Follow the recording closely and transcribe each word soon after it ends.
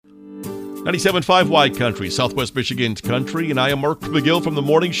97.5 Y Country, Southwest Michigan's country, and I am Mark McGill from The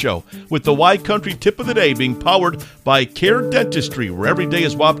Morning Show with the Y Country tip of the day being powered by Care Dentistry, where every day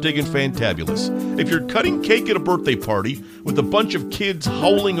is whopping and fantabulous. If you're cutting cake at a birthday party with a bunch of kids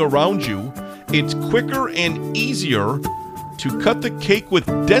howling around you, it's quicker and easier to cut the cake with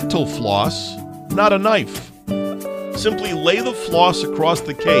dental floss, not a knife. Simply lay the floss across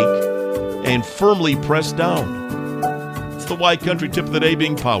the cake and firmly press down. It's the Y Country tip of the day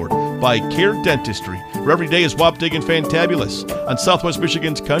being powered by Care Dentistry, where every day is whopping and fantabulous on Southwest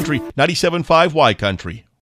Michigan's country, 97.5 Y Country.